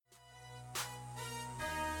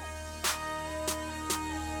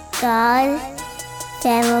God,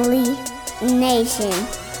 family, nation.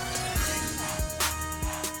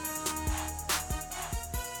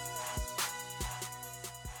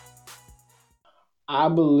 I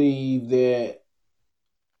believe that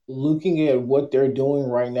looking at what they're doing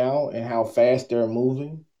right now and how fast they're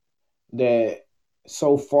moving, that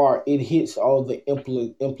so far it hits all the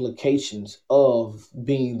implications of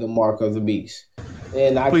being the mark of the beast.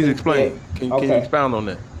 And I Please think that, explain. Can you okay, expound on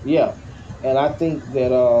that? yeah. And I think that,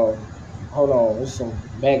 hold on, there's some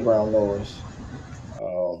background noise.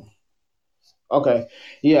 Um, okay,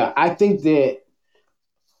 yeah, I think that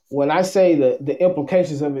when I say the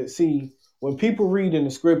implications of it, see, when people read in the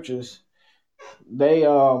scriptures, they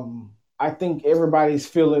I think everybody's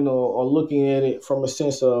feeling or looking at it from a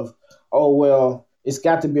sense of, oh well, it's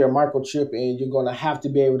got to be a microchip and you're going to have to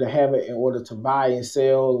be able to have it in order to buy and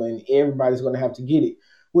sell, and everybody's going to have to get it,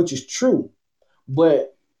 which is true.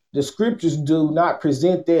 But the scriptures do not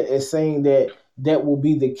present that as saying that that will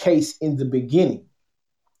be the case in the beginning.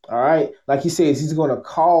 All right, like he says, he's going to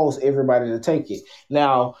cause everybody to take it.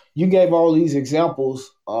 Now, you gave all these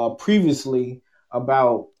examples previously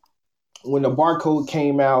about when the barcode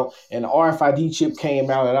came out and the RFID chip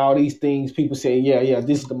came out and all these things. People say, yeah,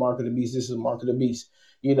 this is the mark of the beast. This is the mark of the beast.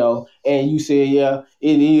 And you say, yeah,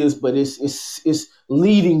 it is, but it's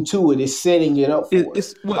leading to it. It's setting it up It, for it.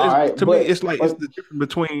 it's well, All it's, right, to me, but it's like it's but the difference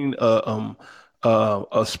between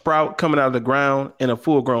a sprout coming out of the ground and a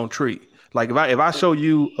full grown tree. Like if I show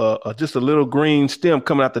you just a little green stem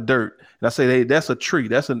coming out the dirt, and I say, hey, that's a tree,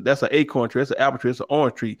 that's an acorn tree, that's an apple tree, that's an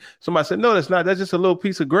orange tree. Somebody said, no, that's not. That's just a little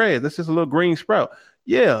piece of grass. That's just a little green sprout.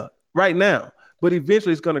 Yeah, right now, but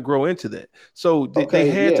eventually it's going to grow into that. So they okay,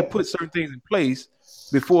 had to yeah, put certain things in place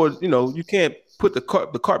before you can't put the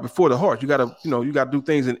cart before the horse. You gotta do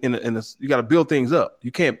things you gotta build things up.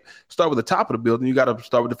 You can't start with the top of the building. You gotta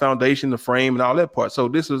start with the foundation, the frame, and all that part. So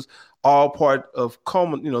this is all part of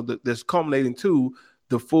that's culminating to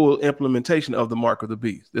the full implementation of the mark of the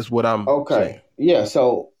beast. That's what I'm saying. okay, yeah.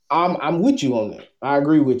 So I'm with you on that. I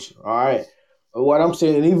agree with you. All right. But what I'm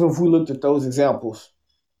saying, even if we looked at those examples,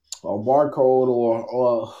 or barcode,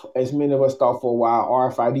 or as many of us thought for a while,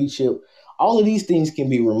 RFID chip, all of these things can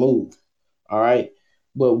be removed. All right.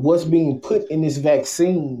 But what's being put in this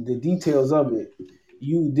vaccine, the details of it,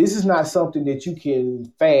 this is not something that you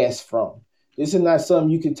can fast from. This is not something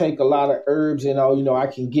you can take a lot of herbs and I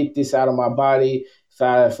can get this out of my body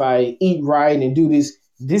if I eat right and do this.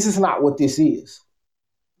 This is not what this is.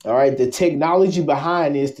 All right. The technology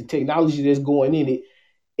behind this, the technology that's going in it,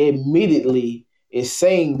 admittedly is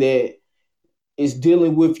saying that it's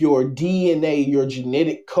dealing with your DNA, your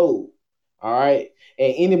genetic code. All right.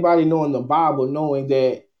 And anybody knowing the Bible, knowing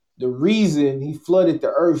that the reason he flooded the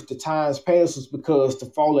earth the times past was because the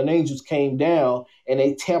fallen angels came down and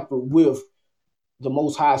they tampered with the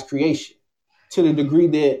Most High's creation, to the degree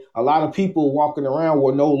that a lot of people walking around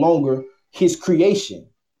were no longer his creation.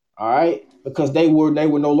 All right. Because they were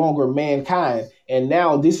no longer mankind. And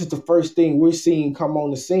now this is the first thing we're seeing come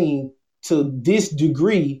on the scene to this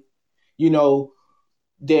degree, you know,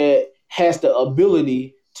 that has the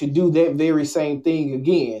ability to do that very same thing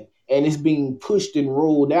again. And it's being pushed and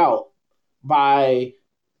rolled out by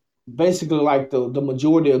basically like the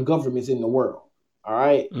majority of governments in the world. All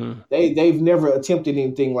right. Mm. They've never attempted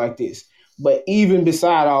anything like this. But even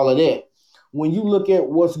beside all of that, when you look at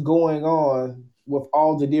what's going on with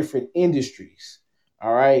all the different industries,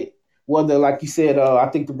 all right, whether like you said, I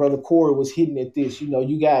think the brother Corey was hitting at this.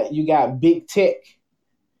 You got big tech,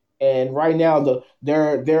 and right now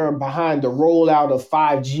they're behind the rollout of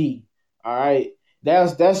 5G. All right,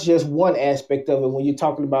 that's just one aspect of it when you're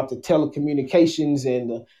talking about the telecommunications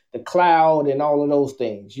and the cloud and all of those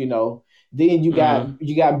things. Then you got Mm.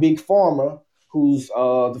 you got big pharma, who's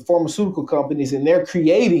the pharmaceutical companies, and they're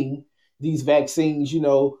creating these vaccines.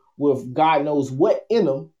 With God knows what in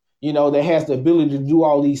them. That has the ability to do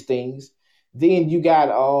all these things. Then you got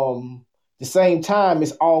the same time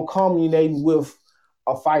it's all culminating with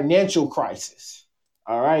a financial crisis,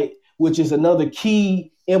 all right, which is another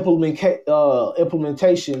key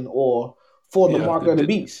implementation or for the Yeah. mark of the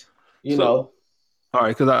beast. You So know, all right,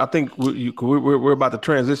 because I think we're about to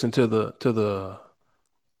transition to the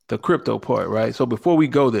crypto part, right? So before we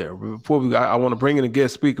go there, I want to bring in a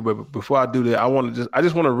guest speaker, but before I do that, I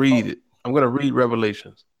just want to read oh, it. I'm going to read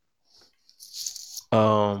Revelations,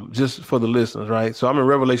 just for the listeners, right? So I'm in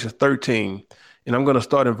Revelation 13, and I'm going to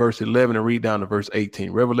start in verse 11 and read down to verse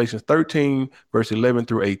 18. Revelation 13, verse 11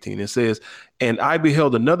 through 18. It says, "And I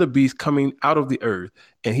beheld another beast coming out of the earth,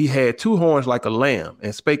 and he had two horns like a lamb,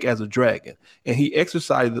 and spake as a dragon, and he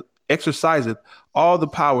exerciseth all the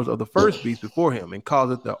powers of the first beast before him, and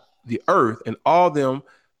causeth the earth and all them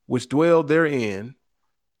which dwell therein,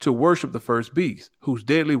 to worship the first beast, whose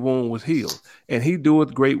deadly wound was healed. And he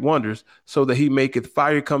doeth great wonders, so that he maketh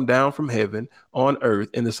fire come down from heaven on earth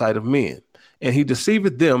in the sight of men. And he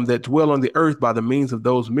deceiveth them that dwell on the earth by the means of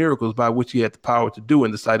those miracles by which he had the power to do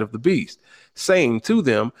in the sight of the beast, saying to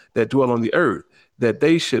them that dwell on the earth, that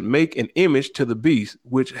they should make an image to the beast,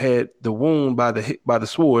 which had the wound by the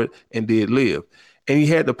sword and did live. And he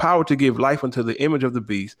had the power to give life unto the image of the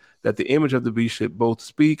beast, that the image of the beast should both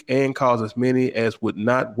speak and cause as many as would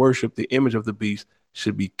not worship the image of the beast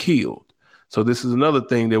should be killed. So this is another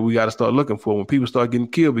thing that we got to start looking for. When people start getting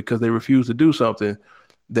killed because they refuse to do something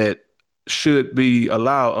that should be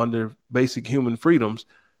allowed under basic human freedoms,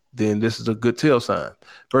 then this is a good tell sign.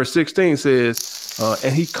 Verse 16 says,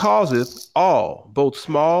 and he causeth all, both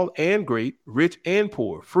small and great, rich and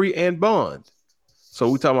poor, free and bond. So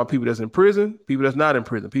we're talking about people that's in prison, people that's not in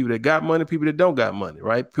prison, people that got money, people that don't got money,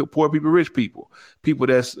 right? Poor people, rich people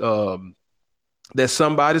that's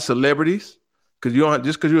somebody, celebrities, because you don't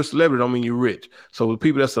just because you're a celebrity don't mean you're rich. So the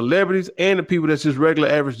people that's celebrities and the people that's just regular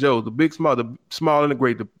average Joe, the big, small, the small and the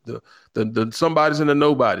great, the somebodies and the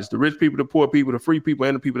nobodies, the rich people, the poor people, the free people,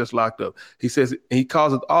 and the people that's locked up. He says he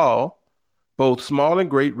causeth all, both small and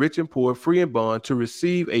great, rich and poor, free and bond, to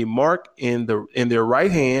receive a mark in their right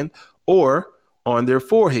hand or on their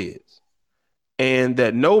foreheads, and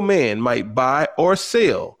that no man might buy or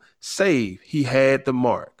sell, save he had the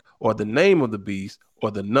mark, or the name of the beast, or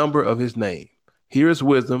the number of his name. Here is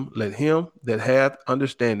wisdom. Let him that hath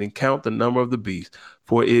understanding count the number of the beast,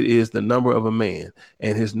 for it is the number of a man,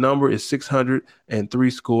 and his number is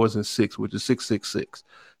 666, which is 666.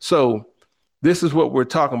 So this is what we're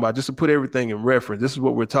talking about, just to put everything in reference. This is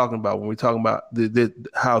what we're talking about when we're talking about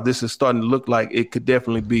how this is starting to look like it could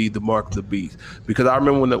definitely be the mark of the beast. Because I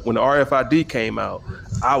remember when the RFID came out,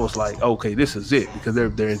 I was like, okay, this is it, because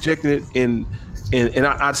they're injecting it in, and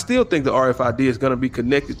I still think the RFID is going to be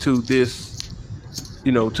connected to this,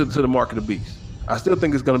 to the mark of the beast. I still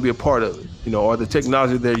think it's going to be a part of it, or the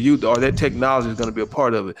technology they're used, or that technology is going to be a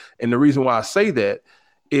part of it. And the reason why I say that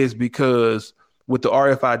is because with the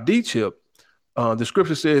RFID chip, the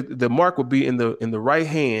scripture says the mark will be in the right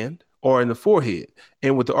hand or in the forehead.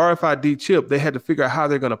 And with the RFID chip, they had to figure out how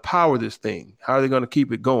they're going to power this thing. How are they going to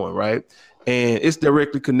keep it going, right? And it's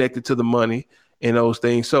directly connected to the money and those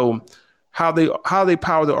things. So how they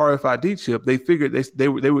power the RFID chip, they figured they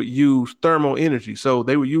would use thermal energy. So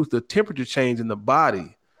they would use the temperature change in the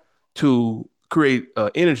body to create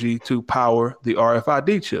energy to power the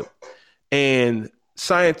RFID chip. And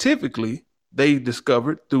scientifically, they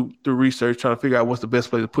discovered through research, trying to figure out what's the best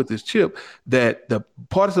place to put this chip, that the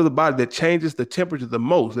parts of the body that changes the temperature the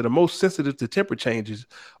most, that are most sensitive to temperature changes,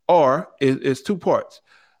 is two parts.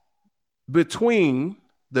 Between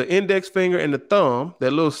the index finger and the thumb,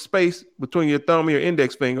 that little space between your thumb and your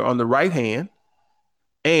index finger on the right hand,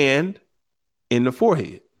 and in the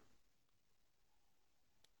forehead.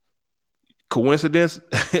 Coincidence?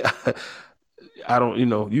 I don't,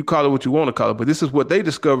 you call it what you want to call it, but this is what they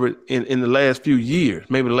discovered in the last few years,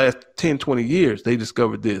 maybe the last 10, 20 years, they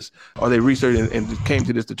discovered this, or they researched and came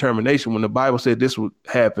to this determination when the Bible said this would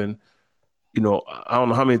happen, I don't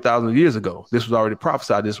know how many thousands of years ago. This was already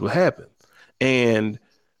prophesied this would happen. And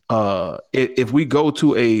if we go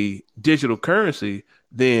to a digital currency,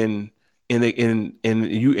 then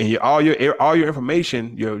all your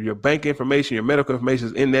information, your bank information, your medical information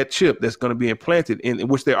is in that chip that's going to be implanted in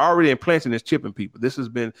which they're already implanting this chip in people.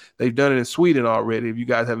 They've done it in Sweden already. If you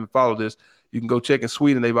guys haven't followed this, you can go check in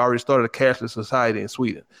Sweden. They've already started a cashless society in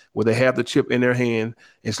Sweden where they have the chip in their hand.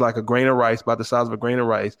 It's like a grain of rice, about the size of a grain of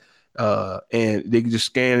rice. And they can just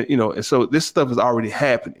scan, and so this stuff is already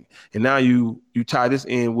happening. And now you tie this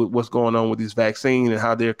in with what's going on with this vaccine and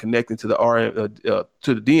how they're connecting to the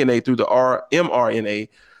to the DNA through the mRNA.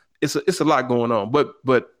 It's a lot going on.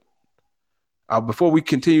 But before we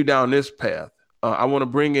continue down this path, I want to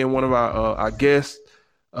bring in one of our guests.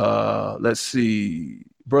 Let's see,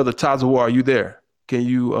 Brother Tazawa, are you there? Can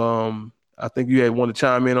you? I think you had want to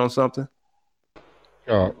chime in on something.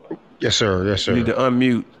 Yes, sir. Yes, sir. You need to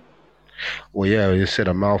unmute. Well, yeah, you said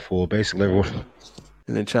a mouthful, basically. And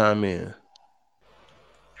then chime in.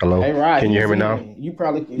 Hello. Hey, Rod, can you hear me now? You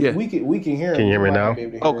probably yeah. We can hear him. Can you hear me now?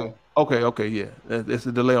 Okay, yeah. It's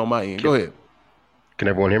a delay on my end. Go ahead. Can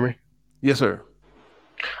everyone hear me? Yes, sir.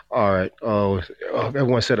 All right.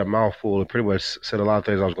 Everyone said a mouthful and pretty much said a lot of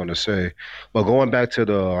things I was going to say. But going back to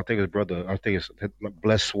I think it's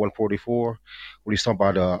Bless 144, when he's talking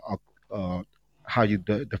about how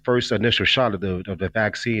the first initial shot of the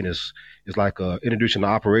vaccine is like introducing an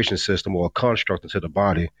operation system or a construct into the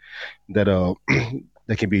body that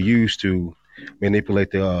that can be used to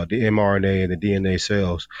manipulate the mRNA and the DNA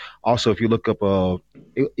cells. Also, if you look up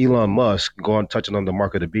Elon Musk, touching on the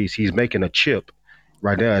mark of the beast, he's making a chip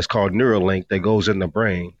right now. It's called Neuralink that goes in the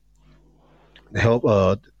brain to help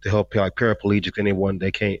like paraplegics, anyone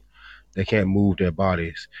they can't move their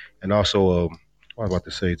bodies. And also, what I was about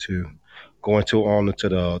to say too, going to on into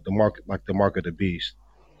the market, like the mark of the beast.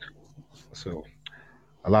 So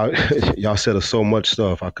a lot y'all said of so much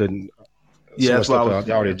stuff I couldn't. So Yeah, much that's why I stuff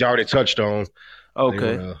was. y'all already touched on.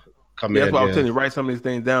 Okay. Come Yeah, that's in, why I was yeah, telling you write some of these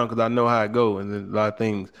things down because I know how it go and there's a lot of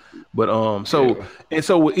things. But yeah,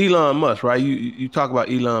 so with Elon Musk, right? You talk about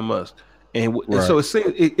Elon Musk, and so right, it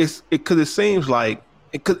seems it's because it seems like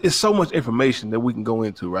cause it's so much information that we can go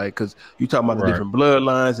into, right? Because you talk about the right, different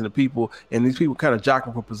bloodlines and the people, and these people kind of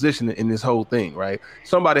jockeying for position in this whole thing, right?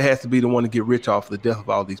 Somebody has to be the one to get rich off the death of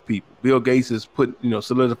all these people. Bill Gates is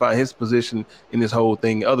solidifying his position in this whole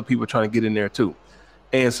thing. Other people are trying to get in there too,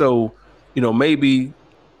 and so maybe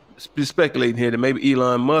speculating here that maybe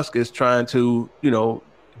Elon Musk is trying to,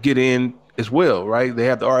 get in as well, right? They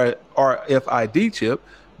have the RFID chip,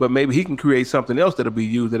 but maybe he can create something else that'll be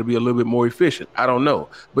used that'll be a little bit more efficient. I don't know,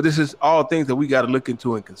 but this is all things that we got to look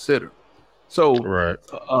into and consider. So, right.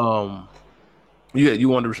 you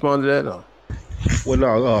want to respond to that? Or? Well,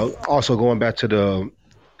 no. Also, going back to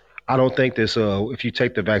I don't think this. If you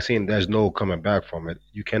take the vaccine, there's no coming back from it.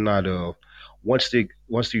 You cannot. Once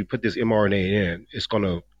you put this mRNA in, it's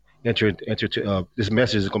gonna enter to this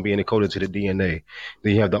message is gonna be encoded to the DNA.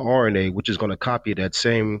 Then you have the RNA, which is gonna copy that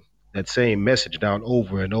same message down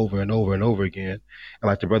over and over and over and over again. And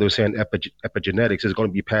like the brother was saying, epigenetics is going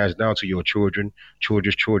to be passed down to your children,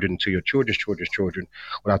 children's children, to your children's children.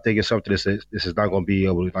 But I think it's something this is not going to be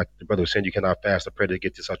able, like the brother was saying, you cannot fast the predator to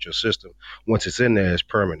get this out your system. Once it's in there, it's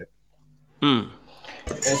permanent. Hmm.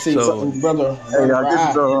 And see, So, brother, Hey,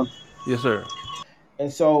 this is yes, sir.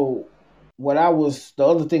 and so the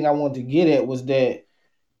other thing I wanted to get at was that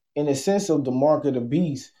in the sense of the mark of the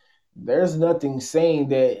beast, there's nothing saying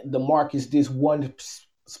that the mark is this one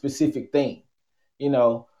specific thing. You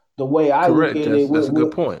know, the way I look Correct. at it, That's a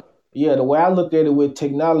good point. the way I look at it with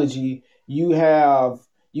technology, you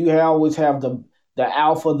always have the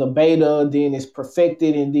alpha, the beta, then it's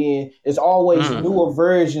perfected, and then it's always Mm. newer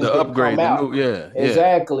versions The that upgrade, come the out. new, yeah.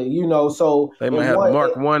 Exactly. So They might in have one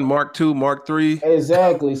Mark 1, Mark 2, Mark 3.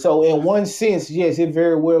 exactly. So in one sense, yes, it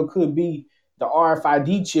very well could be the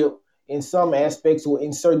RFID chip in some aspects or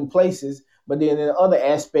in certain places, but then in other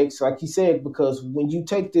aspects, like you said, because when you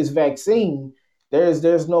take this vaccine,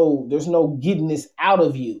 there's no getting this out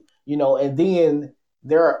of you, and then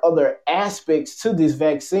there are other aspects to this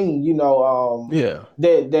vaccine, Yeah.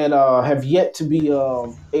 that have yet to be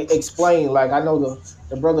explained. Like I know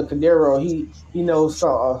the brother Cadero, he knows a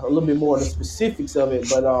little bit more of the specifics of it,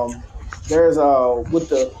 but there's with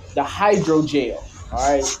the hydrogel, all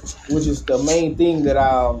right, which is the main thing that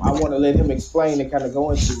I want to let him explain and kind of go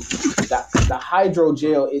into the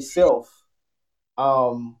hydrogel itself,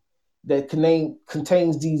 um, that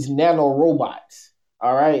contains these nano robots.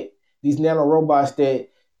 All right, these nano robots that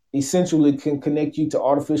essentially can connect you to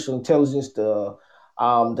artificial intelligence, the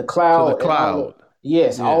To the cloud, and all of cloud.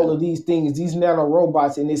 yes, all Yeah. of these things. These nano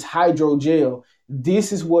robots and this hydrogel.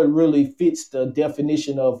 This is what really fits the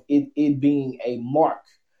definition of it being a mark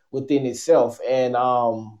within itself. And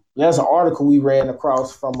there's an article we ran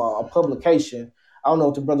across from a publication. I don't know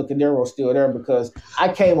if the brother Cadero is still there because I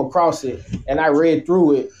came across it and I read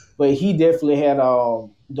through it, but he definitely had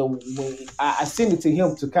I sent it to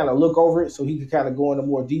him to kind of look over it so he could kind of go into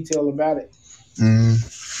more detail about it. mm.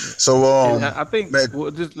 So And I think, man,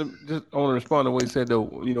 well, just I want to respond to what he said though.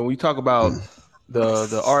 When you talk about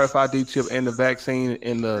the RFID chip and the vaccine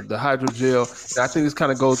and the hydrogel, I think this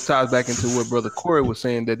kind of ties back into what Brother Corey was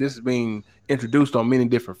saying, that this is being introduced on many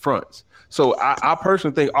different fronts. So I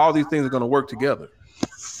personally think all these things are going to work together.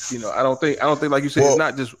 I don't think like you said, it's well,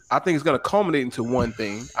 not just. I think it's going to culminate into one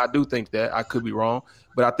thing. I do think that. I could be wrong,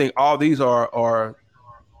 but I think all these are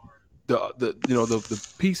the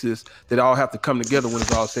pieces that all have to come together when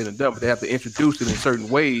it's all said and done. But they have to introduce it in certain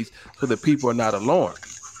ways so that people are not alarmed,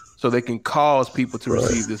 so they can cause people to right,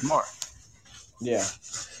 receive this mark. Yeah,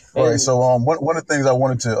 right. and So one of the things I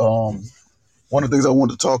wanted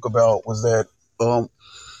to talk about was that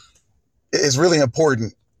it's really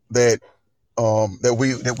important that that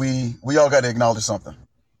we all got to acknowledge something,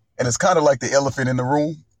 and it's kind of like the elephant in the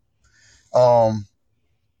room. Um,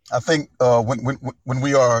 I think when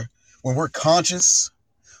we're conscious,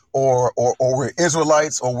 or we're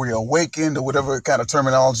Israelites, or we're awakened, or whatever kind of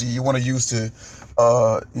terminology you want to use to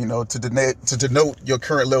denote your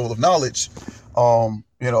current level of knowledge,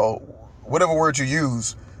 whatever word you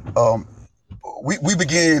use, um, we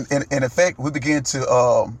begin in effect we begin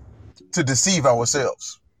to deceive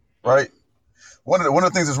ourselves, right? One of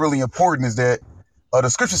the things that's really important is that the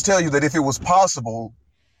scriptures tell you that if it was possible,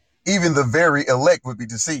 even the very elect would be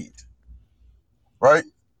deceived, right?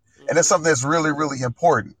 And that's something that's really, really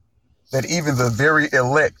important, that even the very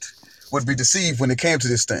elect would be deceived when it came to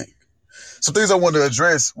this thing. Some things I wanted to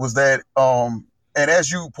address was that, and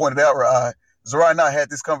as you pointed out, Zariah and I had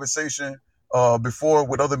this conversation before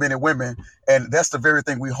with other men and women, and that's the very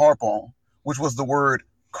thing we harp on, which was the word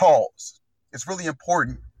cause. It's really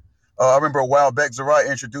important. I remember a while back, Zariah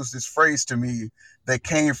introduced this phrase to me that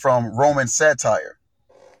came from Roman satire.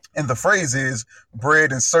 And the phrase is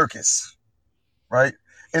bread and circus, right?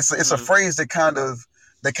 It's a phrase that kind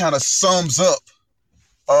of sums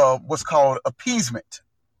up what's called appeasement,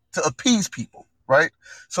 to appease people, right?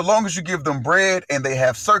 So long as you give them bread and they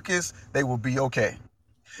have circus, they will be okay.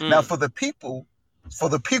 Now, for the people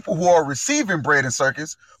who are receiving bread and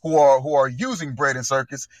circus, who are using bread and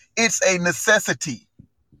circus, it's a necessity,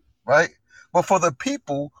 right? But for the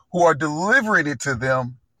people who are delivering it to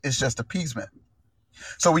them, it's just appeasement.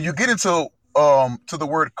 So when you get into to the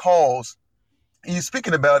word cause, and you're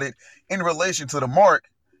speaking about it in relation to the mark,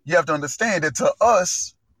 you have to understand that to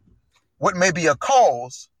us, what may be a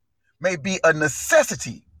cause may be a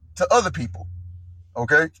necessity to other people.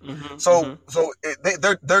 Okay, so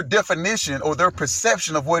their definition or their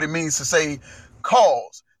perception of what it means to say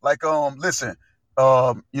cause, like listen,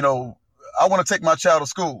 I want to take my child to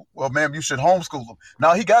school. Well, ma'am, you should homeschool him.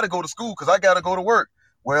 Now he got to go to school because I got to go to work.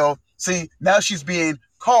 Well, see, now she's being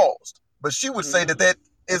caused, but she would say that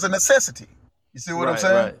is a necessity. You see what I'm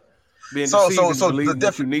saying? Right. Being deceived so believe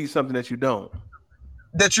that you need something that you don't.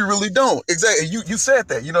 That you really don't. Exactly. You said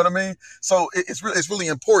that. You know what I mean? So it's really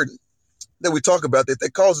important that we talk about that.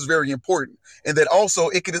 That cause is very important, and that also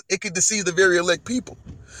it could deceive the very elect people.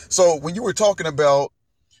 So when you were talking about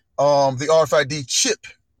the RFID chip,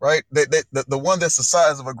 right? That the one that's the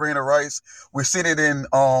size of a grain of rice, we see it in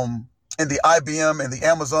the IBM and the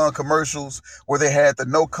Amazon commercials where they had the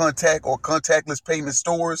no contact or contactless payment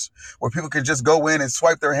stores where people can just go in and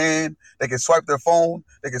swipe their hand, they can swipe their phone,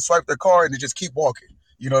 they can swipe their card, and they just keep walking.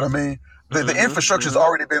 You know what I mean? The infrastructure's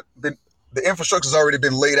already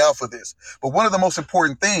been laid out for this. But one of the most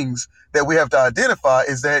important things that we have to identify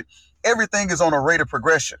is that everything is on a rate of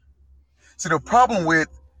progression. So the problem with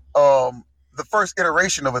the first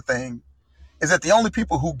iteration of a thing is that the only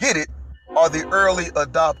people who get it are the early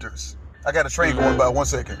adopters. I got a train going by. 1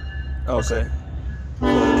 second. Okay.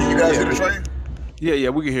 Can you guys hear the train? Yeah,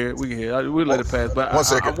 we can hear it. We'll let it pass. But 1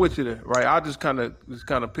 second. I'm with you there, right? I'll just kind of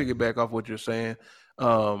piggyback off what you're saying.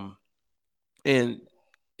 And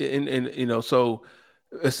so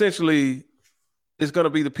essentially it's going to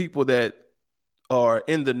be the people that are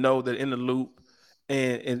in the know, that in the loop,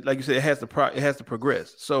 and like you said, it has to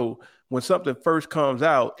progress. So when something first comes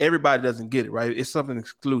out, everybody doesn't get it, right? It's something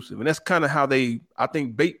exclusive, and that's kind of how I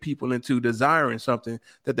think, bait people into desiring something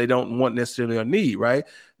that they don't want necessarily or need, right?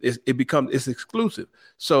 It's exclusive.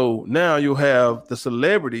 So now you'll have the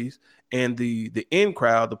celebrities and the in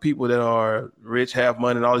crowd, the people that are rich, have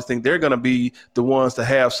money, and all these things. They're going to be the ones to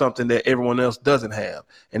have something that everyone else doesn't have,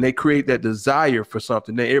 and they create that desire for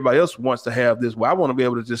something that everybody else wants to have. This, well, I want to be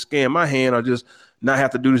able to just scan my hand or just not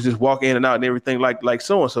have to do this, just walk in and out and everything like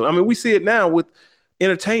so and so. I mean, we see it now with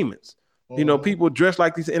entertainments. People dress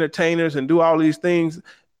like these entertainers and do all these things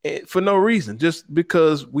for no reason, just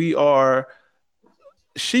because we are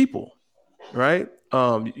sheeple, right?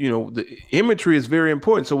 The imagery is very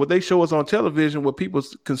important. So what they show us on television, what people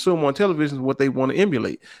consume on television, is what they want to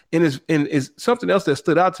emulate. And is something else that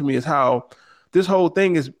stood out to me is how this whole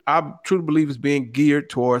thing is, I truly believe, is being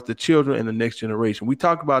geared towards the children and the next generation. We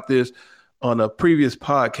talked about this on a previous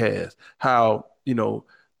podcast, how,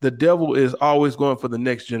 the devil is always going for the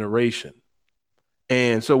next generation.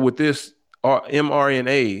 And so with this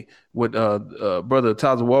mRNA, what Brother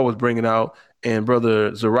Tazawa was bringing out and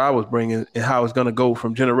Brother Zariah was bringing, and how it's going to go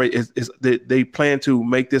from generation, they plan to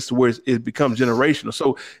make this to where it becomes generational.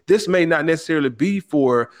 So this may not necessarily be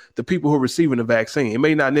for the people who are receiving the vaccine. It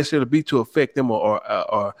may not necessarily be to affect them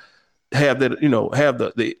or have that, have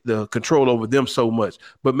the control over them so much,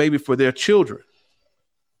 but maybe for their children.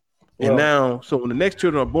 And now, so when the next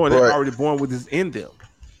children are born, they're already born with this in them,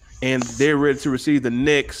 and they're ready to receive the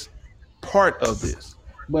next part of this.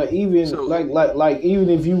 But even even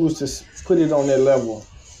if you was to put it on that level,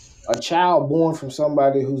 a child born from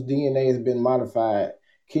somebody whose DNA has been modified,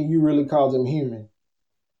 can you really call them human?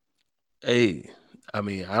 Hey, I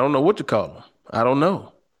mean, I don't know what to call them. I don't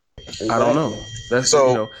know. Exactly. I don't know. That's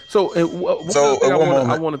so. So one thing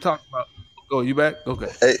I want to talk about. Oh, you back? Okay.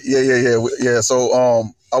 Hey, yeah.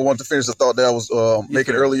 So I wanted to finish the thought that I was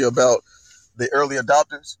making earlier about the early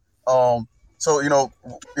adopters. So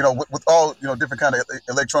with all different kind of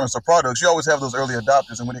electronics or products, you always have those early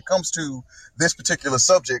adopters. And when it comes to this particular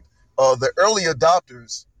subject, the early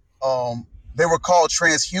adopters, they were called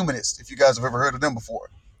transhumanists. If you guys have ever heard of them before,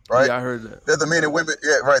 right? Yeah, I heard that. They're the men and women,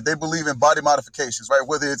 yeah, right. They believe in body modifications, right?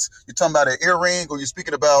 Whether it's you're talking about an earring or you're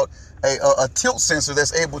speaking about a tilt sensor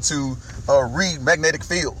that's able to read magnetic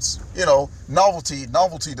fields,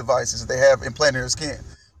 novelty devices that they have implanted in their skin.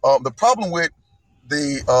 The problem with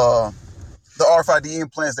the RFID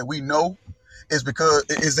implants that we know is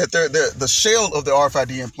that they're the shell of the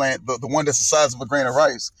RFID implant, the one that's the size of a grain of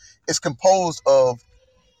rice, is composed of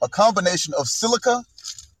a combination of silica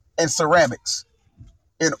and ceramics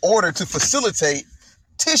in order to facilitate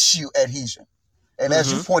tissue adhesion. And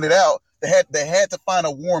as you pointed out, they had to find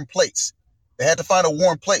a warm place.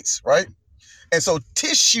 Right? And so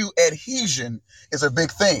tissue adhesion is a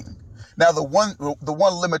big thing. Now, the one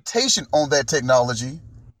limitation on that technology,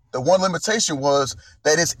 was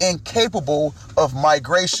that it's incapable of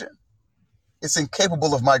migration.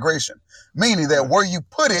 Meaning that where you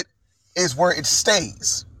put it is where it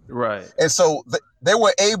stays. Right. And so they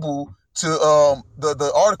were able to,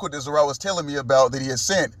 the article that Zara was telling me about that he had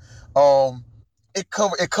sent, it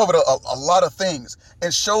covered a lot of things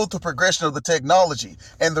and showed the progression of the technology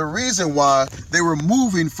and the reason why they were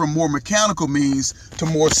moving from more mechanical means to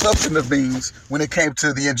more substantive means when it came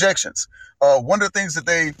to the injections. One of the things that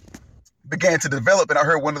they began to develop, and I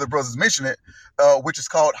heard one of the brothers mention it, which is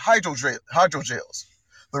called hydrogels.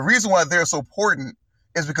 The reason why they're so important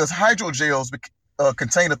is because hydrogels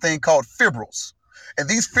contain a thing called fibrils. And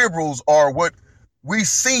these fibrils are what we've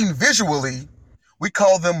seen visually. We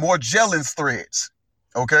call them Morgellons threads,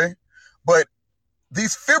 okay? But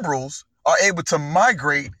these fibrils are able to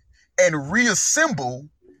migrate and reassemble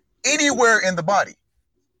anywhere in the body.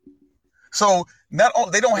 So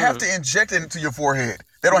they don't have to inject it into your forehead.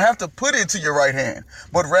 They don't have to put it into your right hand,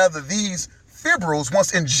 but rather these fibrils,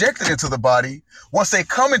 once injected into the body, once they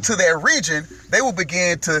come into that region, they will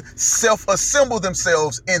begin to self-assemble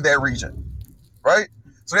themselves in that region, right?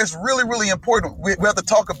 So that's really, really important. We have to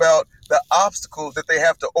talk about the obstacles that they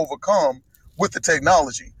have to overcome with the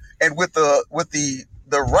technology. And with the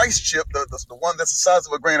rice chip, the one that's the size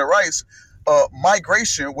of a grain of rice,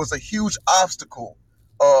 migration was a huge obstacle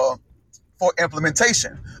for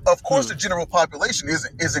implementation. Of course, the general population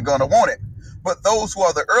isn't going to want it, but those who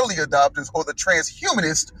are the early adopters or the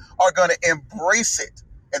transhumanists are going to embrace it,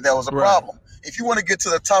 and that was a problem. If you want to get to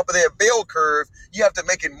the top of that bell curve, you have to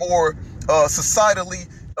make it more societally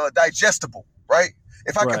digestible, right?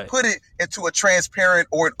 If I can put it into a transparent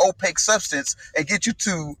or an opaque substance and get you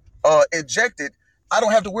to inject it, I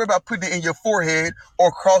don't have to worry about putting it in your forehead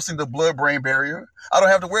or crossing the blood-brain barrier. I don't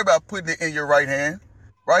have to worry about putting it in your right hand,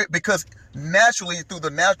 right? Because naturally, through the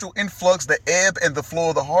natural influx, the ebb and the flow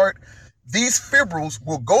of the heart, these fibrils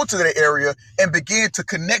will go to that area and begin to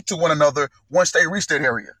connect to one another once they reach that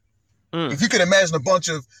area. If you can imagine a bunch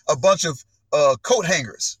of coat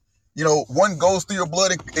hangers, one goes through your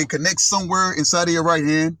blood and connects somewhere inside of your right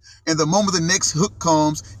hand, and the moment the next hook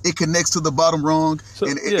comes, it connects to the bottom rung,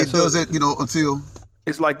 and it does it, until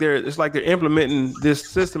it's like they're implementing this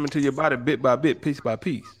system into your body bit by bit, piece by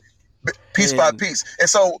piece. By piece. And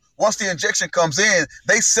so once the injection comes in,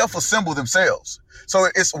 they self-assemble themselves. So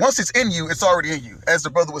once it's in you, it's already in you. As the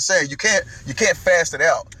brother was saying, you can't fast it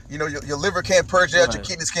out. Your liver can't purge it out, your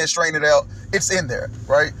kidneys can't strain it out. It's in there,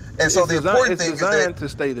 right? And so the important thing is that it's designed to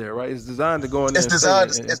stay there, right? It's designed to go in there. It's designed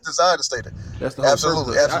to stay there. That's the whole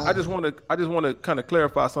absolutely. Absolutely. I just want to kind of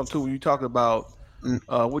clarify something too when you talk about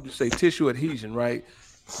what you say, tissue adhesion, right?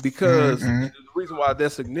 Because the reason why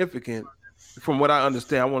that's significant, from what I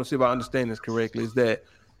understand, I want to see if I understand this correctly, is that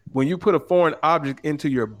when you put a foreign object into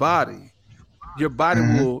your body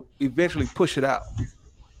will eventually push it out.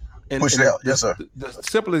 Push it out, yes, sir. The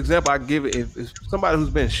simple example I can give it is somebody who's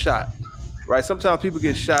been shot, right? Sometimes people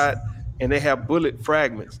get shot and they have bullet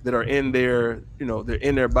fragments that are in their, they're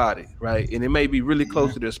in their body, right? And it may be really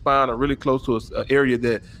close to their spine or really close to an area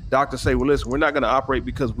that doctors say, well, listen, we're not going to operate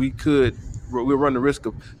because we'll run the risk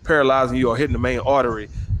of paralyzing you or hitting the main artery.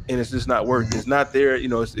 And it's just not working. It's not there.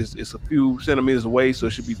 It's a few centimeters away, so it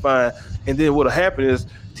should be fine. And then what'll happen is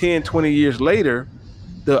 10, 20 years later,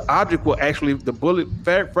 the object will actually, the bullet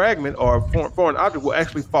fragment or foreign object will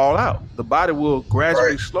actually fall out. The body will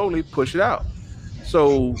gradually, slowly push it out.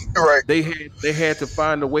 So they had to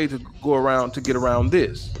find a way to get around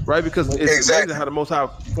this, right? Because it's amazing how the Most High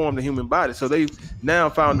formed the human body. So they now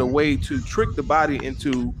found a way to trick the body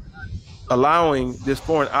into allowing this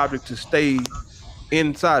foreign object to stay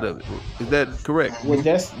inside of it. Is that correct? Well,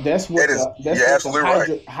 that's what That is- you're absolutely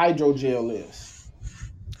right. hydrogel is.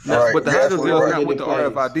 Right, But the you're absolutely hydrogel is right. not with the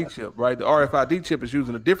It RFID chip, right? The RFID chip is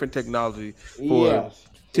using a different technology for Yes.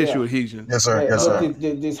 tissue Yeah. adhesion. Yes, sir. But, Yes, but sir.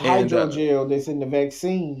 this And, hydrogel that's in the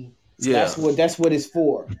vaccine, Yeah. that's what it's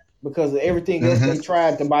for. Because of everything else they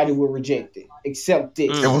tried, the body will reject it, except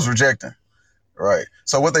this. It was rejecting. Right.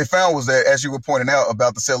 So what they found was that, as you were pointing out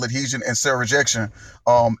about the cell adhesion and cell rejection,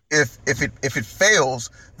 if it fails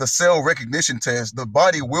the cell recognition test, the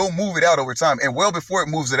body will move it out over time, and well before it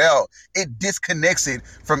moves it out, it disconnects it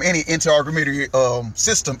from any interaggregatory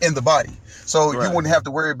system in the body. So Right. you wouldn't have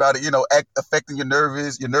to worry about it, affecting your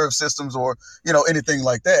nerve systems, or anything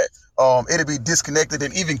like that. It'll be disconnected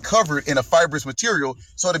and even covered in a fibrous material,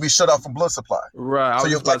 so it'll be shut off from blood supply. Right. I So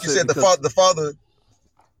was you, just about like to you say, said, because- the father.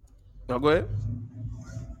 No, go ahead.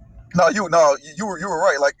 You were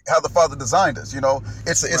right. Like how the Father designed us.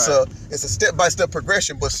 It's a step-by-step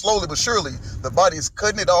progression, but slowly but surely the body is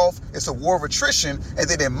cutting it off. It's a war of attrition, and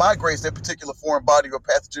then it migrates that particular foreign body or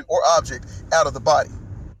pathogen or object out of the body.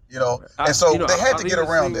 And so they had to get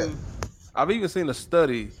around that. I've even seen a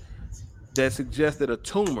study that suggests that a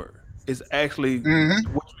tumor is actually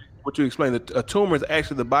what you explained. A tumor is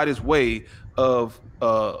actually the body's way of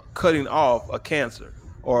cutting off a cancer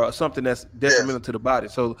or something that's detrimental to the body.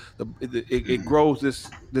 So it grows it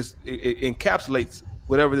encapsulates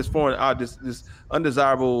whatever this foreign this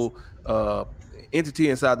undesirable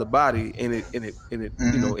entity inside the body, and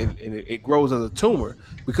it grows as a tumor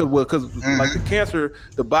because like the cancer,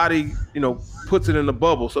 the body puts it in a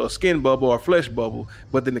bubble, so a skin bubble or a flesh bubble,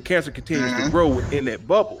 but then the cancer continues to grow within that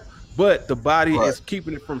bubble. But the body is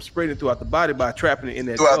keeping it from spreading throughout the body by trapping it in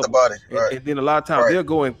that throughout bubble. the body. Right. And then a lot of times they'll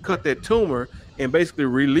go and cut that tumor and basically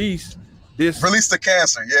release the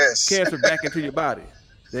cancer. Yes. Cancer back into your body.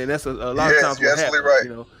 Then that's a lot of times you're what happens.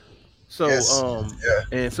 absolutely right. So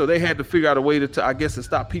and so they had to figure out a way to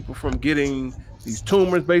stop people from getting these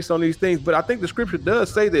tumors based on these things. But I think the scripture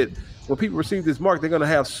does say that when people receive this mark, they're going to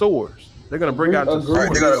have sores. They're going to break out into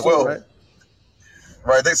sores.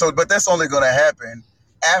 But that's only going to happen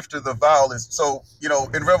after the vial is. So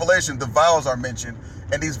in Revelation, the vials are mentioned,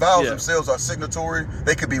 and these vials themselves are signatory.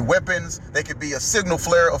 They could be weapons. They could be a signal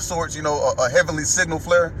flare of sorts. A heavenly signal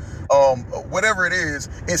flare. Whatever it is,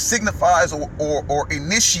 it signifies or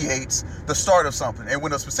initiates the start of something. And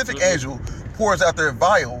when a specific angel pours out their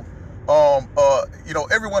vial,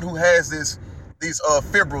 everyone who has these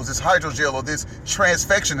fibrils, this hydrogel, or this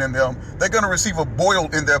transfection in them, they're going to receive a boil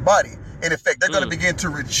in their body. In effect, they're going to begin to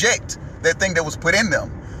reject that thing that was put in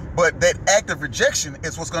them. But that act of rejection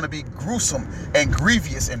is what's going to be gruesome and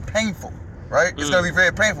grievous and painful, right? It's going to be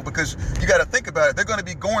very painful, because you got to think about it. They're going to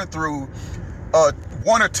be going through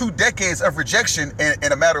 1 or 2 decades of rejection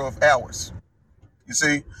in a matter of hours. You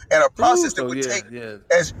see, and a process that would take,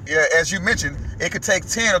 as you mentioned, it could take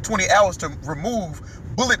 10 or 20 hours to remove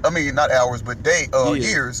not hours, but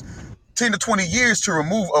years, 10 to 20 years to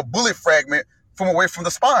remove a bullet fragment from away from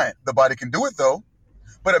the spine. The body can do it though.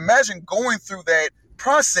 But imagine going through that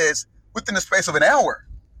process within the space of an hour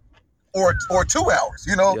or 2 hours.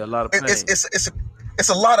 A lot of pain. It's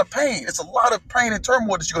a lot of pain. It's a lot of pain and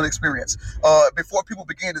turmoil that you're going to experience before people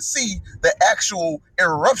begin to see the actual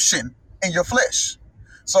eruption in your flesh.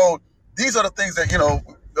 So these are the things that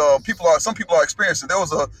some people are experiencing. There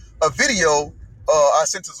was a video I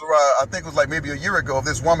sent to Zariah, I think it was like maybe a year ago, of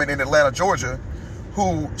this woman in Atlanta, Georgia,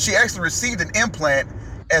 who she actually received an implant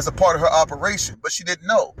as a part of her operation, but she didn't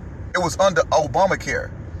know it was under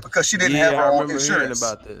Obamacare because she didn't have her own insurance.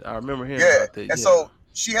 I remember hearing about that. And so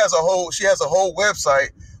she has a whole website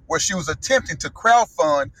where she was attempting to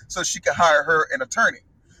crowdfund so she could hire her an attorney.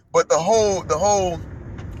 But the whole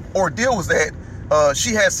ordeal was that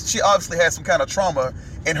she obviously had some kind of trauma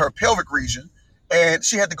in her pelvic region, and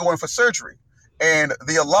she had to go in for surgery. And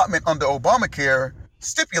the allotment under Obamacare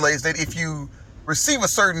stipulates that if you receive a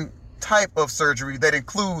certain type of surgery that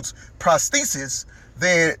includes prosthesis,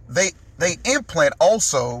 then they implant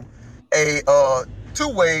also a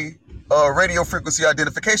two-way radio frequency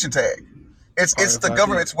identification tag. It's the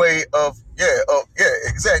government's way of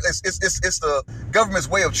exactly. It's the government's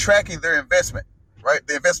way of tracking their investment, right?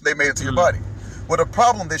 The investment they made into your body. Well, the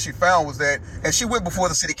problem that she found was that, and she went before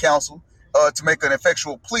the city council to make an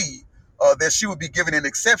effectual plea that she would be given an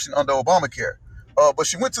exception under Obamacare. But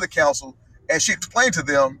she went to the council and she explained to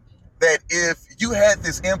them that if you had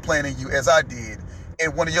this implant in you, as I did,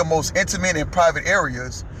 in one of your most intimate and private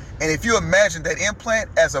areas, and if you imagine that implant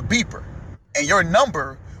as a beeper, and your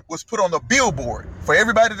number was put on the billboard for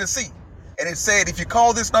everybody to see, and it said, if you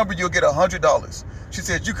call this number, you'll get $100. She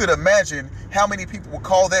said you could imagine how many people would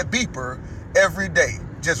call that beeper every day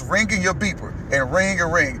just ringing your beeper and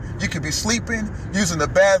ring. You could be sleeping, using the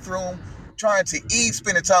bathroom, trying to eat,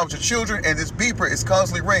 spending time with your children, and this beeper is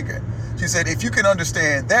constantly ringing. She said, if you can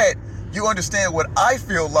understand that, you understand what I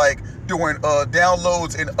feel like doing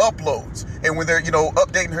downloads and uploads, and when they're,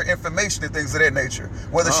 updating her information and things of that nature.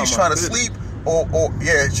 Whether she's trying to sleep or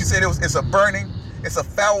she said it's a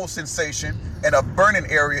foul sensation and a burning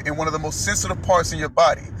area in one of the most sensitive parts in your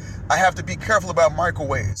body. I have to be careful about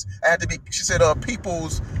microwaves. She said,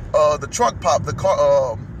 people's, the trunk pop, the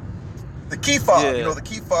car, the key fob, the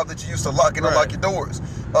key fob that you use to lock and unlock your doors.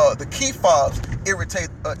 The key fobs irritate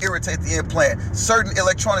the implant. Certain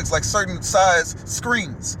electronics, like certain size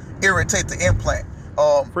screens, irritate the implant.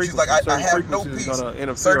 She's like, I have no peace.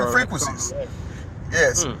 Certain frequencies.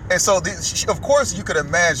 Yes. And so, of course, you could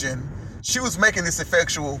imagine she was making this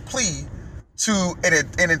effectual plea to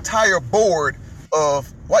an entire board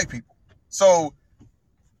of white people. So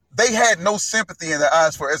they had no sympathy in their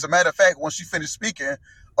eyes for her. As a matter of fact, when she finished speaking,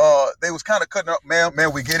 they was kind of cutting up, man,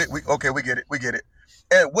 we get it. We get it.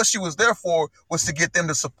 And what she was there for was to get them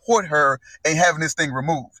to support her and having this thing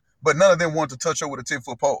removed. But none of them wanted to touch her with a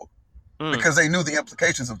 10-foot pole because they knew the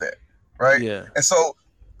implications of that, right? Yeah. And so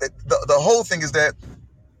the whole thing is that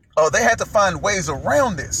they had to find ways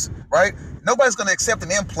around this, right? Nobody's going to accept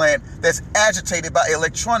an implant that's agitated by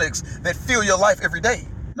electronics that fill your life every day.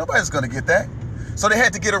 Nobody's going to get that. So they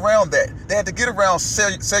had to get around that. They had to get around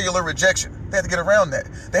cellular rejection. They had to get around that.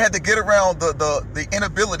 They had to get around the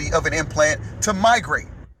inability of an implant to migrate.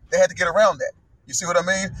 They had to get around that. You see what I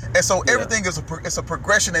mean? And so everything is a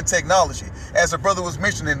progression in technology. As the brother was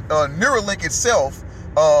mentioning, Neuralink itself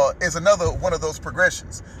is another one of those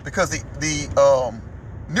progressions, because the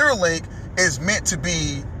Neuralink is meant to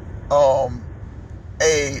be an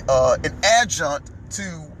adjunct to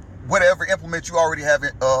whatever implement you already have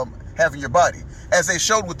in your body. As they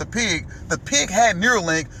showed with the pig had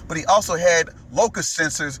Neuralink, but he also had locus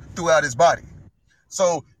sensors throughout his body.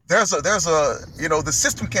 So there's a the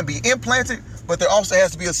system can be implanted, but there also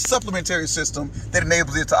has to be a supplementary system that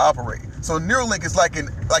enables it to operate. So Neuralink is like an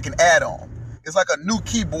add-on. It's like a new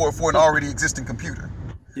keyboard for an already existing computer.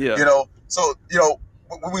 Yeah. So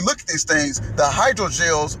when we look at these things, the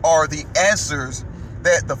hydrogels are the answers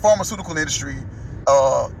that the pharmaceutical industry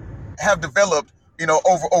have developed,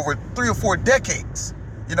 over 3 or 4 decades.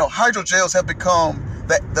 Hydrogels have become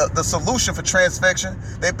the solution for transfection.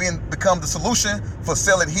 They've become the solution for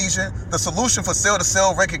cell adhesion, the solution for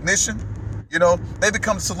cell-to-cell recognition. They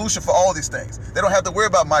become the solution for all these things. They don't have to worry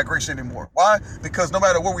about migration anymore. Why? Because no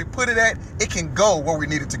matter where we put it at, it can go where we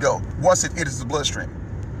need it to go once it enters the bloodstream.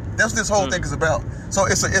 That's what this whole thing is about. So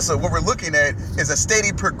it's what we're looking at is a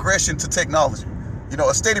steady progression to technology.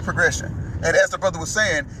 A steady progression. And as the brother was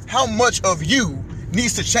saying, how much of you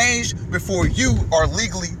needs to change before you are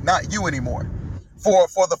legally not you anymore?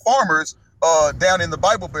 For the farmers down in the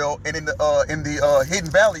Bible Belt and in the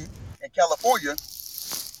Hidden Valley in California,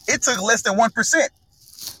 it took less than 1%.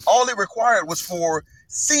 All it required was for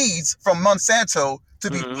seeds from Monsanto to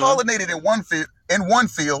be pollinated in one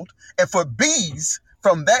field, and for bees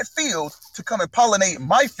from that field to come and pollinate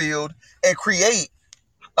my field and create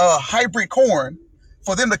a hybrid corn,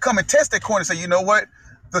 for them to come and test that corn and say, you know what?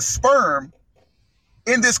 The sperm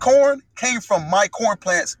in this corn came from my corn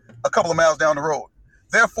plants a couple of miles down the road.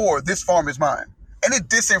 Therefore, this farm is mine. And it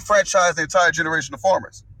disenfranchised the entire generation of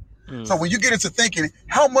farmers. So when you get into thinking,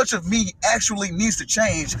 how much of me actually needs to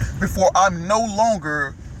change before I'm no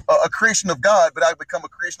longer a creation of God, but I become a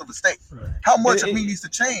creation of the state? Right. How much of me needs to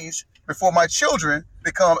change before my children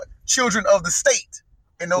become children of the state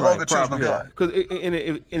and no longer children of God? Because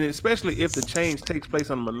and especially if the change takes place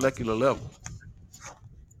on a molecular level.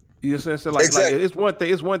 You know what I'm saying? So like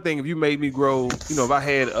it's one thing if you made me grow, if I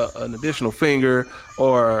had an additional finger,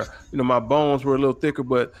 or my bones were a little thicker,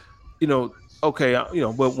 but okay,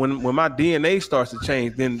 but when my DNA starts to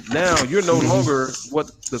change, then now you're no longer what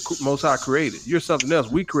the Most High created. You're something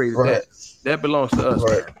else. We created that belongs to us.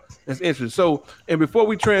 Right. That's interesting. So, and before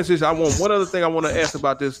we transition, I want one other thing I want to ask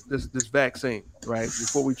about this vaccine, right?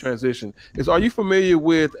 Before we transition, are you familiar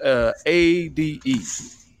with ADE?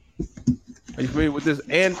 Are you familiar with this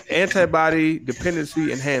antibody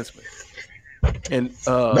dependency enhancement? And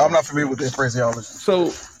no, I'm not familiar with this phraseology.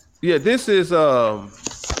 So, yeah, this is a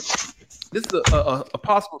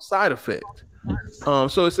possible side effect.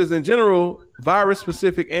 So it says, in general,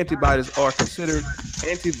 virus-specific antibodies are considered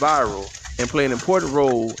antiviral and play an important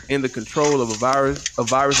role in the control of a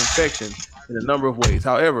virus infection in a number of ways.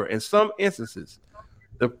 However, in some instances,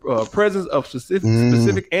 the presence of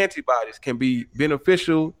specific antibodies can be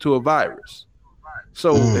beneficial to a virus.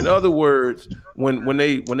 So in other words, when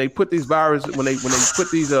they put these viruses, when they put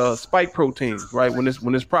these spike proteins, right? When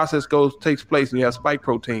this process takes place and you have spike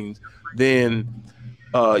proteins, then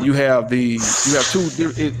you have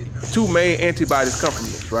two main antibodies come from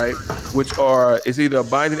this, right? Which is either a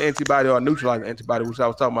binding antibody or a neutralizing antibody, which I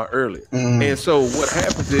was talking about earlier. And so what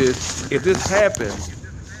happens is, if this happens,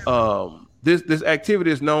 this activity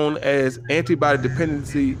is known as antibody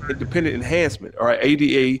dependent enhancement, or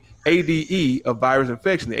ADE of virus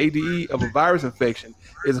infection. The ADE of a virus infection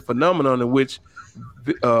is a phenomenon in which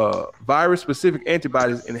virus-specific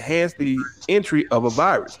antibodies enhance the entry of a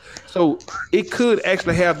virus. So it could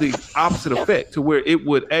actually have the opposite effect, to where it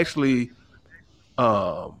would actually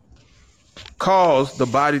cause the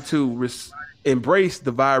body to embrace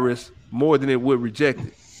the virus more than it would reject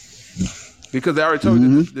it. Because I already told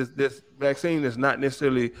you this vaccine is not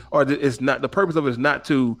necessarily, or it's not, the purpose of it is not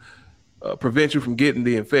to prevent you from getting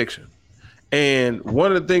the infection. And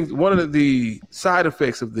one of the side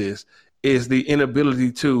effects of this is the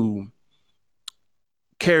inability to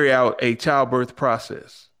carry out a childbirth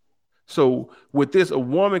process. So with this, a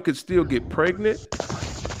woman could still get pregnant,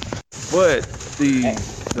 but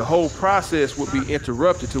the whole process would be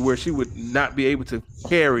interrupted to where she would not be able to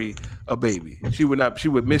carry a baby. She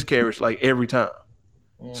would miscarriage like every time.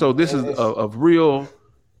 So this is a real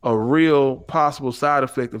possible side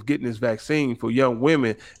effect of getting this vaccine for young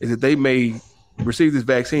women, is that they may receive this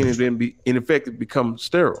vaccine and then be ineffective, become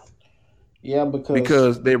sterile. Yeah,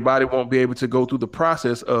 because their body won't be able to go through the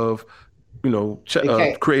process of,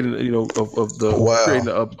 creating, creating a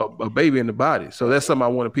baby in the body. So that's something I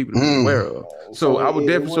wanted people to be aware of. So I would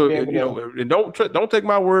definitely, and don't take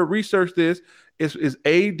my word. Research this. It's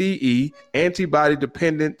ADE, antibody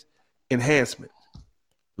dependent enhancement.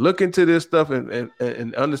 Look into this stuff and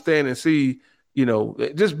understand and see.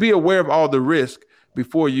 Just be aware of all the risk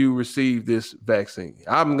before you receive this vaccine.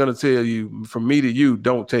 I'm going to tell you, from me to you,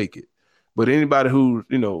 don't take it. But anybody who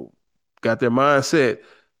got their mind set,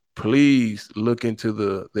 please look into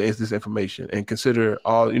this information and consider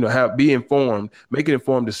all, be informed, make an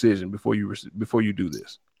informed decision before you do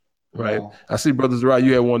this. Right. Wow. I see, Brother Zariah,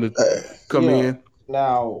 you had wanted to come in.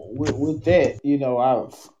 Now with that,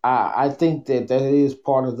 I think that is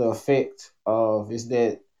part of the effect of, is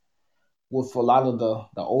that with a lot of the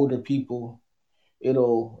older people,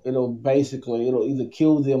 it'll either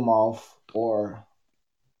kill them off or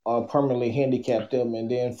permanently handicap them. And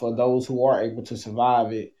then for those who are able to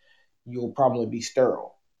survive it, you'll probably be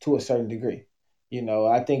sterile to a certain degree.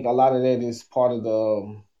 I think a lot of that is part of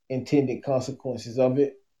the intended consequences of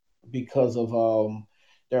it, because of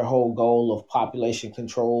their whole goal of population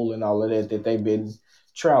control and all of that they've been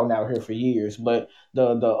trouting out here for years. But the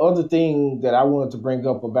other thing that I wanted to bring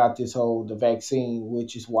up about the vaccine,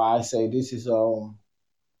 which is why I say this is the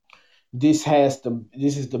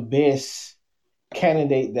best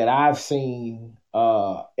candidate that I've seen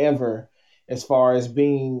ever, as far as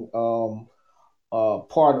being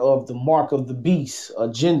part of the mark of the beast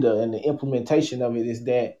agenda and the implementation of it, is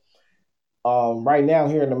that right now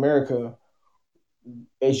here in America,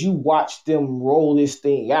 as you watch them roll this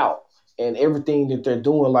thing out and everything that they're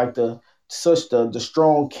doing, like the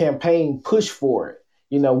strong campaign push for it,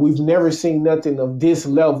 we've never seen nothing of this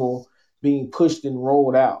level being pushed and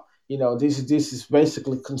rolled out. This is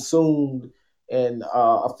basically consumed and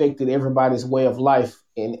affected everybody's way of life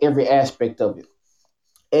in every aspect of it.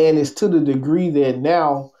 And it's to the degree that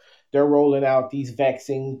now they're rolling out these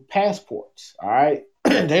vaccine passports. All right.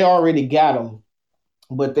 They already got them,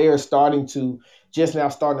 but they are starting to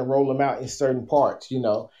roll them out in certain parts, and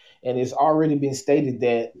it's already been stated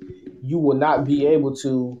that you will not be able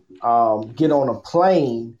to get on a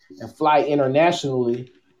plane and fly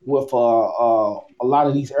internationally with a lot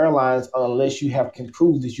of these airlines unless you can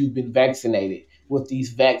prove that you've been vaccinated with these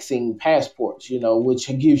vaccine passports, which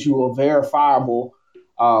gives you a verifiable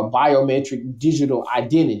biometric digital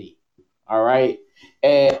identity. All right.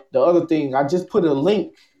 And the other thing, I just put a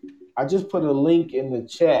link in the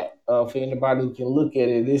chat for anybody who can look at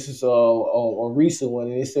it. This is a recent one,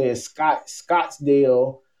 and it says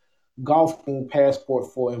Scottsdale golfing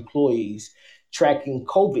passport for employees tracking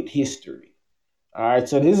COVID history. All right,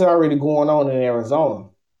 so this is already going on in Arizona,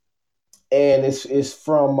 and it's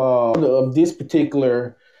from of this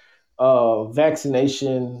particular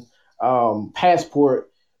vaccination passport.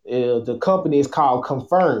 The company is called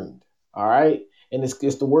Confirmed. All right. And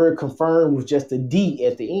it's the word confirmed with just a D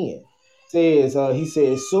at the end. He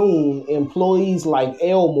says soon employees like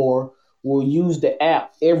Elmore will use the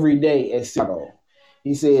app every day at Seattle.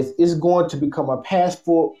 He says it's going to become a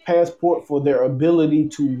passport for their ability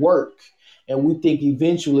to work. And we think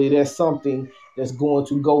eventually that's something that's going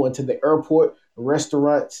to go into the airport,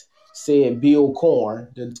 restaurants, said Bill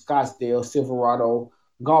Korn, the Scottsdale Silverado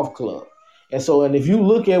Golf Club. And if you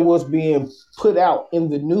look at what's being put out in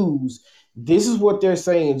the news, this is what they're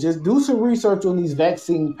saying. Just do some research on these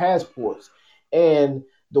vaccine passports. And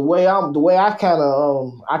the way I kind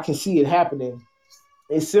of I can see it happening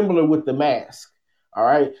is similar with the mask. All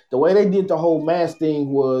right. The way they did the whole mask thing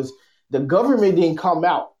was the government didn't come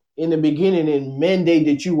out in the beginning and mandate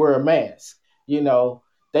that you wear a mask.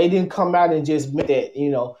 They didn't come out and just make that,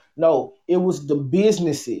 No, it was the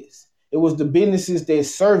businesses. It was the businesses that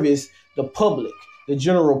service the public, the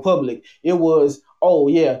general public. It was, oh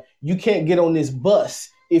yeah, you can't get on this bus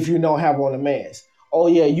if you don't have on a mask. Oh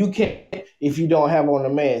yeah, you can't if you don't have on a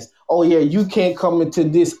mask. Oh yeah, you can't come into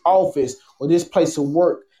this office or this place of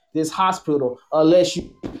work, this hospital, unless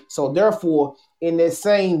you. So therefore, in that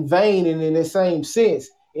same vein and in that same sense,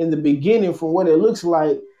 in the beginning, for what it looks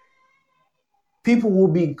like, people will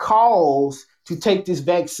be caused to take this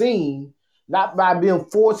vaccine, not by being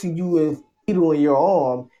forcing you a needle in your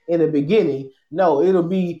arm in the beginning. No, it'll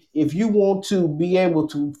be if you want to be able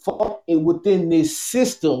to fall within this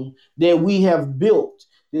system that we have built,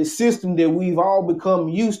 this system that we've all become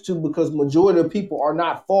used to, because majority of people are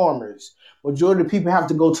not farmers. Majority of people have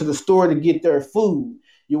to go to the store to get their food.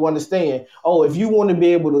 You understand? Oh, if you want to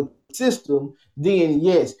be able to system, then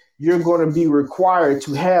yes, you're going to be required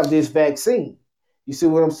to have this vaccine. You see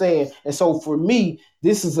what I'm saying? And so for me,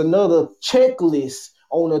 this is another checklist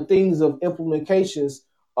on the things of implementations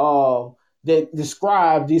that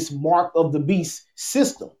describe this mark of the beast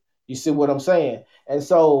system. You see what I'm saying? And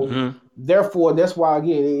so therefore, that's why,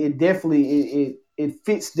 again, it definitely it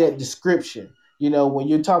fits that description. When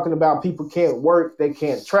you're talking about people can't work, they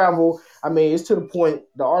can't travel. I mean, it's to the point,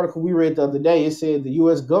 the article we read the other day, it said the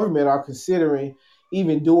U.S. government are considering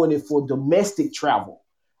even doing it for domestic travel.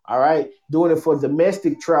 All right, doing it for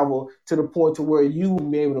domestic travel to the point to where you will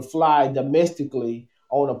be able to fly domestically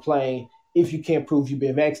on a plane if you can't prove you've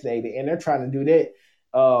been vaccinated. And they're trying to do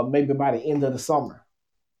that maybe by the end of the summer.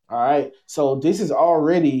 All right, so this is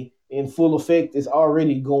already in full effect. It's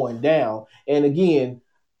already going down. And again,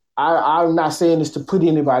 I'm not saying this to put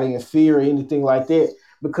anybody in fear or anything like that,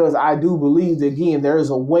 because I do believe that, again, there is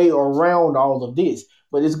a way around all of this.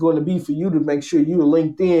 But it's going to be for you to make sure you're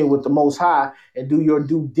linked in with the Most High and do your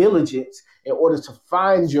due diligence in order to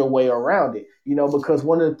find your way around it. Because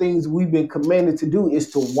one of the things we've been commanded to do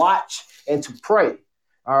is to watch and to pray.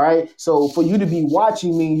 All right. So for you to be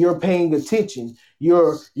watching means you're paying attention.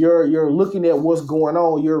 You're looking at what's going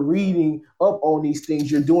on. You're reading up on these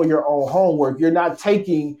things. You're doing your own homework. You're not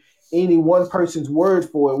taking any one person's word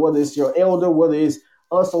for it, whether it's your elder, whether it's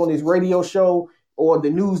us on this radio show, or the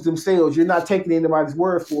news themselves. You're not taking anybody's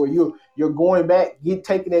word for it. You're going back,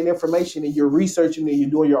 taking that information, and you're researching it. You're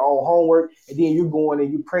doing your own homework, and then you're going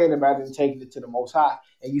and you're praying about it and taking it to the Most High,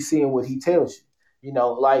 and you're seeing what He tells you.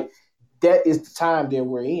 Like that is the time that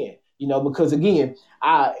we're in. Because again,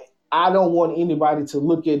 I don't want anybody to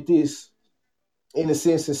look at this in a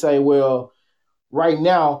sense and say, well, right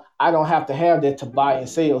now I don't have to have that to buy and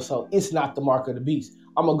sell, so it's not the mark of the beast.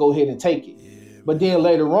 I'm gonna go ahead and take it. But then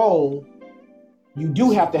later on, you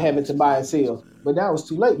do have to have it to buy and sell, but now it's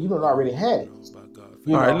too late. You don't already have it.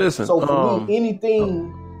 All right, listen. So for me,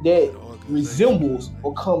 anything that resembles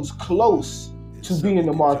or comes close to being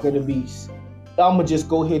the mark of the beast, I'm gonna just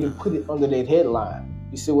go ahead and put it under that headline.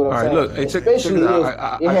 You see what I'm saying? All right, look, especially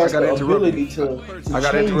if it has the ability to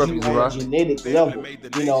change you on a genetic level.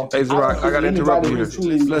 Hey, Zara, I got to interrupt you here.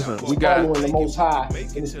 Listen, we got following the Most High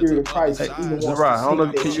in the Spirit of Christ. Hey, Zara, I don't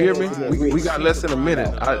know. Can you hear me? We got less than a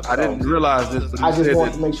minute. I didn't realize this. But I just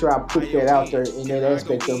want to make sure I put that out there in that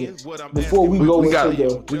aspect of it before we go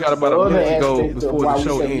into we got about a minute to go before the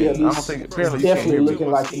show ends. I don't think apparently definitely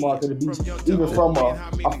looking like the mark of the beast, even from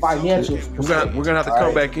a financial perspective. We're gonna have to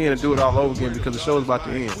come back in and do it all over again because the show is about to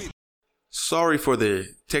end. Sorry for the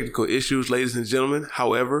technical issues, ladies and gentlemen.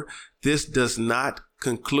 However, this does not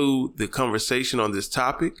conclude the conversation on this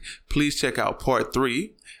topic. Please check out part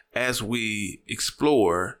 3 as we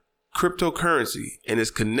explore cryptocurrency and its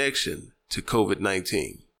connection to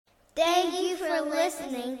COVID-19. Thank you for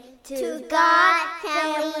listening to God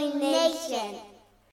Family Nation.